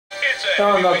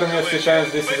No, not a missed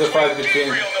chance. This is a fight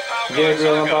between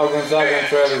Gabriel Gonzaga and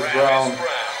Browne.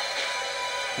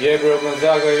 Gabriel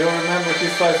Gonzaga, you remember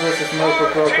his fight versus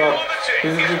Mirko Pro Cup.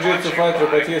 He's a jiu-jitsu fighter,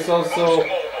 but he's also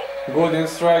good in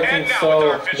striking,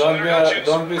 so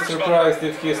don't be surprised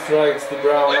if he strikes the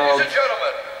Browne out.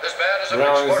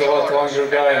 Browne is a lot longer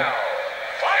guy.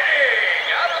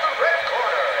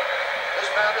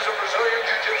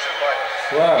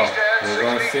 Wow, we're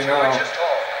going to see now.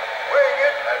 Weighing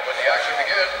in, and when the action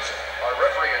begins, our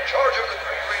referee in charge of the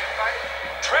three-ring fight,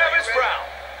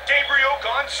 Browne, Gabriel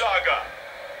Gonzaga.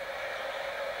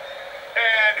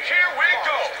 And here we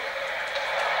go.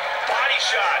 Body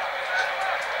shot.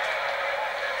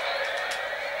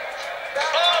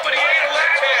 Oh, but he ate a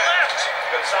left hand.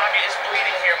 Gonzaga is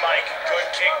bleeding here, Mike. Good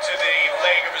kick to the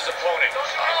leg of his opponent.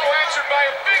 Oh, answered by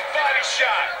a big body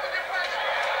shot.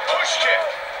 Push kick.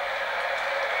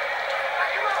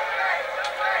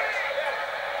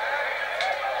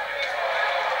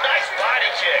 Nice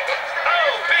body kick.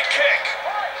 Oh, big kick.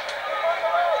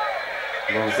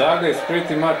 Gonzaga is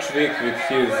pretty much weak with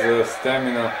his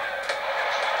stamina.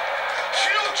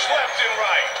 Huge left and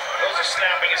right. Those are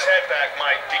snapping his head back,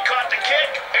 Mike. He caught the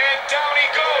kick, and down he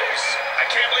goes. I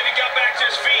can't believe he got back to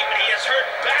his feet, but he is hurt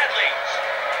badly.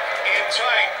 In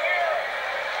tight.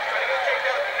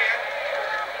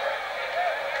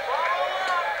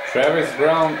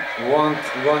 Browne won't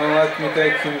gonna let me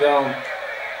take him down.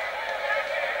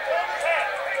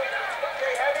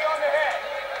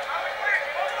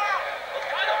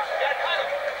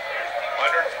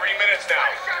 Under 3 minutes now.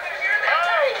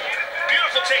 Oh,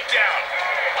 beautiful takedown.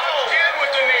 Oh, again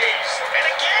with the knees. And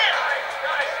again.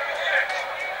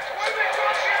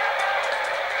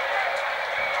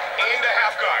 Into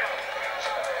half guard.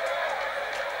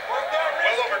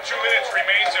 Well over 2 minutes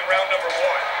remains in round number 1.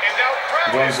 And now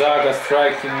Gonzaga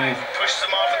striking me. pushes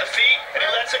him off at the feet, and he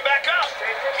lets him back up.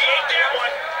 He ate that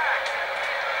one.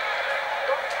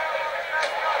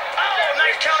 Oh,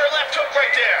 nice counter left hook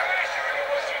right there.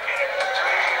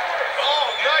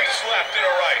 Oh, nice left and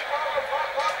a right.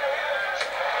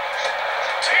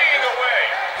 Teeing away.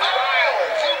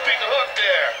 Oh, looping hook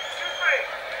there.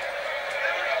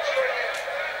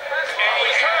 And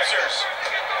he answers.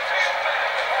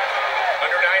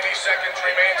 Under 90 seconds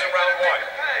remains in round 1.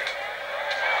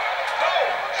 Oh,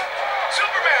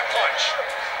 Superman punch.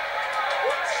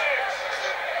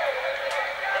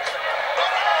 Oh,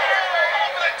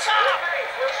 over the top.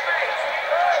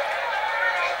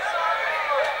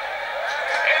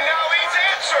 And now he's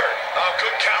answered. Oh,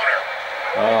 good counter.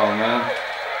 Oh man.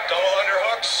 Double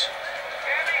underhooks.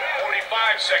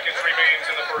 45 seconds remains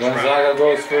in the first round. Gonzaga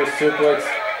goes for a suplex.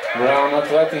 Browne not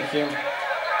letting him.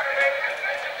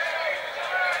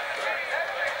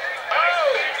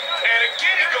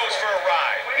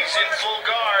 In full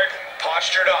guard,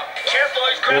 postured up. Careful,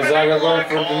 he's grabbing Gonzaga that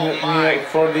going lung.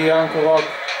 for the ankle lock.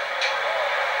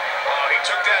 Oh, he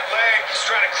took that leg. He's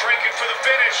trying to crank it for the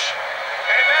finish.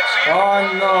 And that's the Oh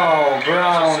no,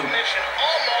 Browne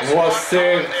was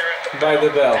saved by the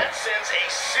bell. That sends a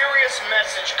serious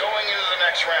message going into the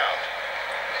next round.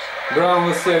 Browne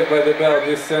was saved by the bell.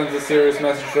 This sends a serious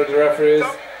message for the referees.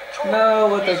 Now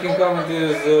what I can comment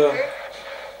is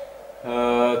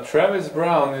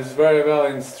Browne is very well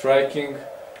in striking.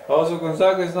 Also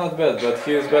Gonzaga is not bad, but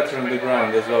he is better on the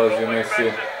ground as well, as you may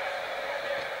see.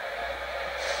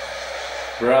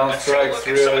 Browne strikes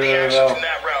really well. From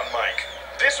that round, Mike.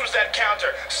 This was that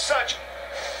counter. Such.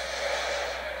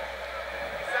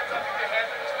 sets up your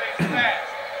hands in his face fast.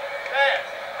 Fast.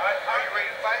 Are you ready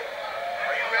to fight?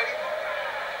 Are you ready?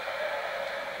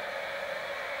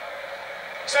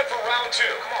 Set for round 2.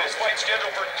 This fight's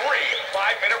scheduled for 3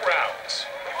 5-minute rounds.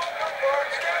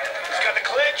 He's got the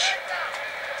clinch.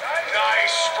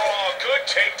 Nice, strong, good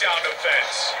takedown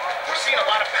defense. We're seeing a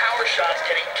lot of power shots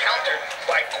getting countered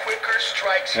by quicker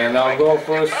strikes. And I'll go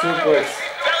for a suplex.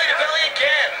 Belly to belly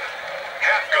again.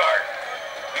 Half guard.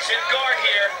 He's in guard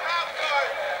here.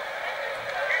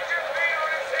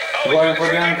 Oh, Going for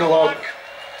the ankle lock.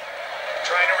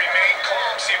 Trying to remain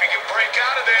calm, see if he can break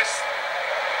out of this.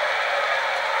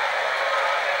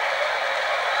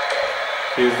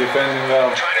 He's defending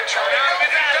well. Trying to turn out of it.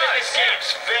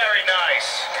 Escapes. Very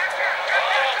nice.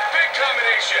 Oh, big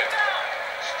combination.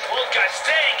 Both guys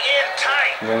staying in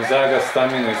tight. Gonzaga's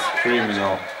stamina is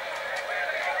criminal.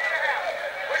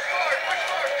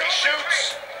 He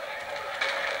shoots.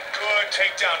 Good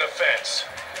takedown defense.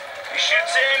 He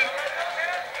shoots in.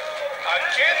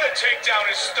 Again, the takedown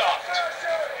is stuffed.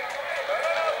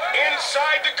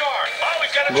 Inside the guard. Oh,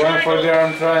 he's got a Going for the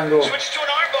arm triangle. Switch to an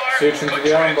armbar. Switching to Good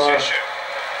the armbar. transition.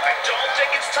 I don't think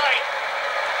it's tight.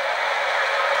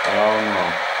 Oh no.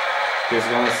 He's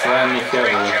gonna slam me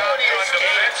Great heavily. job done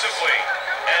defensively.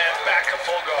 And back to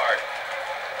full guard.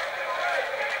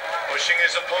 Pushing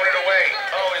his opponent away.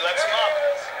 Oh, he lets him up.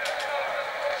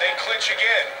 They clinch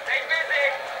again.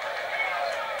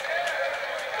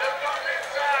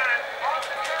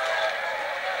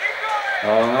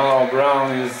 Oh no,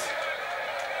 Browne is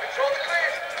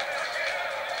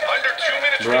Under 2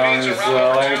 minutes Browne remains is around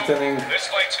number 2. lengthening. This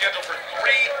fight scheduled for 3.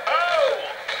 Oh!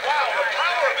 Wow, the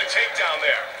power of the takedown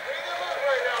there.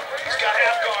 He's got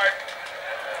half guard.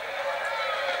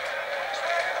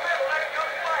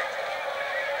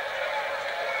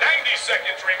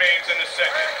 Seconds remains in the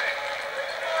second.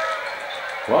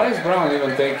 Why is Browne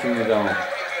even taking me down?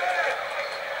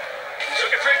 He's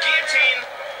looking for a guillotine.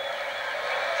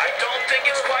 I don't think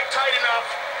it's quite tight enough.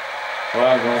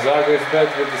 Wow, Gonzaga is bad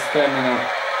with the stamina.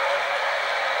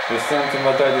 There's something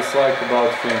that I dislike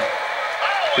about him.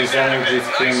 Oh, His energy is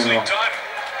criminal. Nicely done.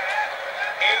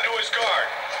 Into his guard.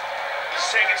 He's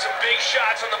taking some big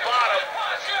shots on the bottom.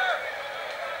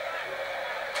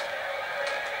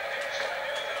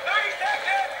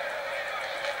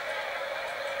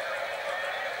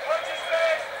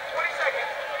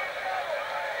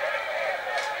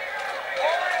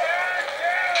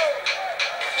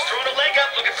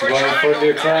 Going for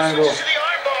the triangle.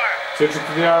 Switch it to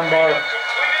the armbar.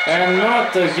 And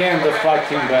not again the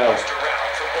fucking bell.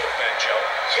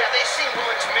 Yeah, they seem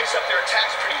willing to mix up their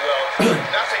attacks pretty well.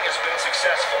 Nothing has been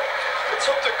successful. Let's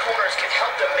hope their corners can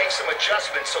help them make some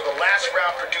adjustments so the last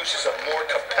round produces a more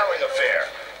compelling affair.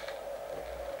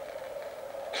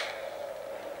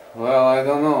 Well, I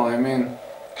don't know. I mean,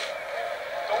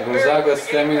 Gonzaga's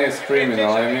stamina is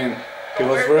criminal. I mean, he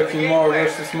was working more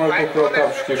versus Mirko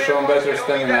Prokopski, shown better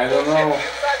stamina. I don't know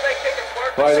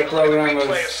why the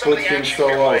programmers put him so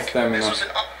low stamina.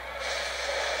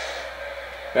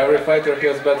 Every fighter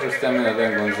has better stamina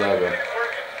than Gonzaga. Are you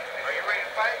ready to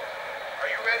fight? Are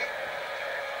you ready?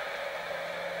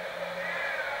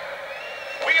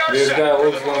 This guy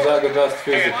looks Gonzaga just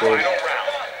physical.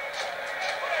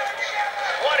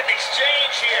 What an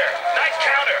exchange here. Nice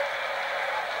counter.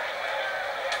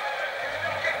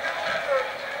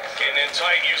 Getting in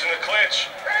tight using the clinch.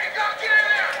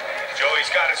 Joey's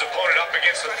got his opponent up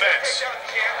against the fence.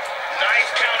 Nice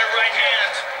counter right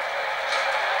hand.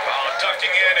 Oh,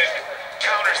 ducking in and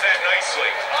counters that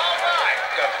nicely. All right.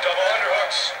 Got the double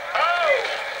underhooks.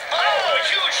 Oh,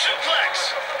 huge suplex.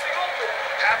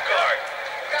 Half guard.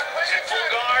 Is it full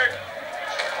guard?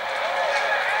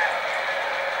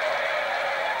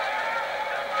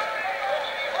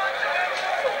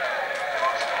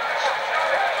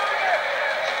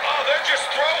 Oh, they're just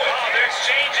throwing. Oh, they're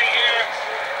exchanging here.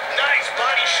 Nice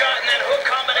body shot and then hook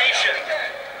combination.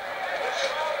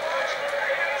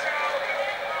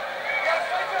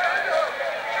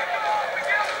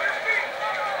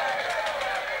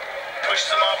 Pushes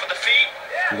him off with the feet.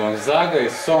 Gonzaga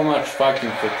is so much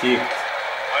fucking fatigued.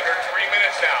 Under 3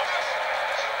 minutes now.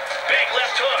 Big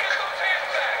left hook.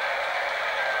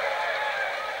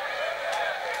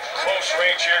 Close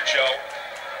range here, Joe.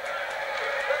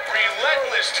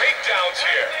 Relentless takedowns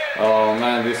here. Oh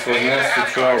man, this was nasty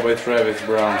throw by Travis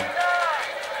Browne.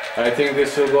 I think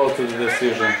this will go to the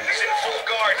decision. He's in full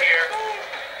guard here.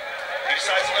 He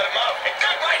decides to let him up. And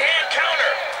good right hand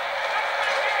counter.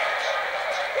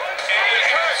 And he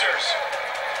answers.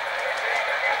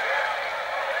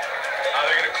 Now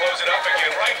they're going to close it up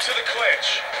again, right to the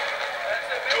clinch.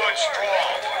 Good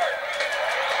sprawl.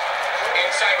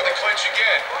 Inside with the clinch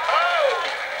again.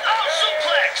 Oh,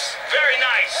 suplex. Very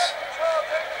nice.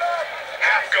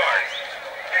 Half guard.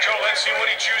 Joe, let's see what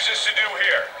he chooses to do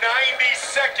here. 90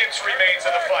 seconds remains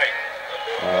in the fight.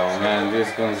 Oh man, this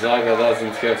Gonzaga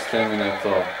doesn't have stamina at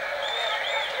all.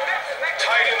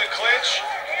 Tight in the clinch.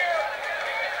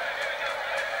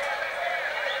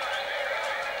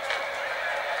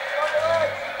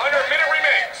 Under a minute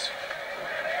remains.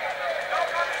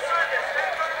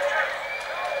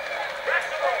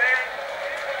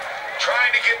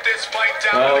 Trying to get this fight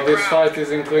down Well, to the this ground. fight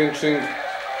is in clinching. Take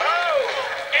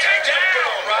down.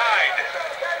 Ride.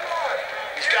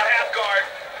 He's got half guard.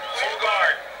 Full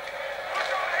guard.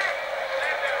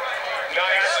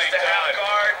 Nicely done. Half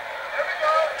guard.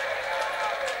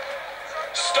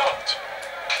 Stumped.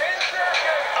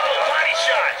 Oh, body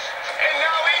shot. And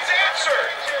now he's answered.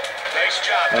 Nice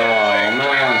job. Oh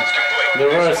man, the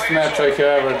worst match I have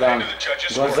ever done.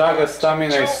 Gonzaga's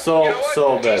stamina is so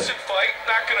bad. Decent fight.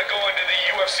 Not going to go into the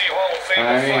UFC Hall of Fame I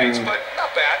fights, mean, but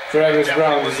not bad. Travis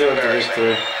Browne deserved the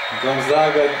victory.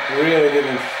 Gonzaga really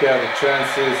didn't have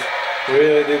chances,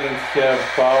 really didn't have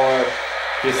power.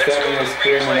 His Let's go stamina to is the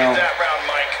replay of criminal. that round,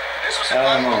 Mike. This was an I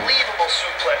don't know. unbelievable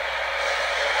suplex.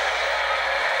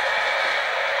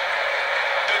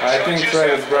 I think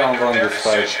Travis Browne won this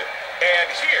fight. And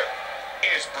here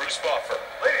is Bruce Buffer.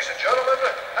 Ladies and gentlemen,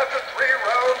 after 3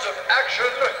 rounds of action,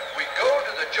 we go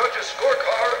to the judges'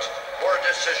 scorecards for a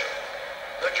decision.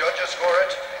 The judges score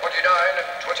it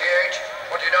 29-28,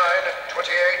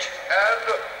 29-28,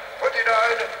 and 29-28.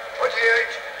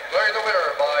 Declaring the winner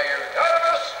by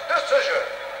unanimous decision,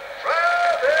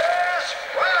 Travis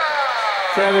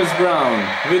Browne! Travis Browne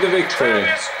with the victory.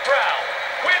 Travis Browne.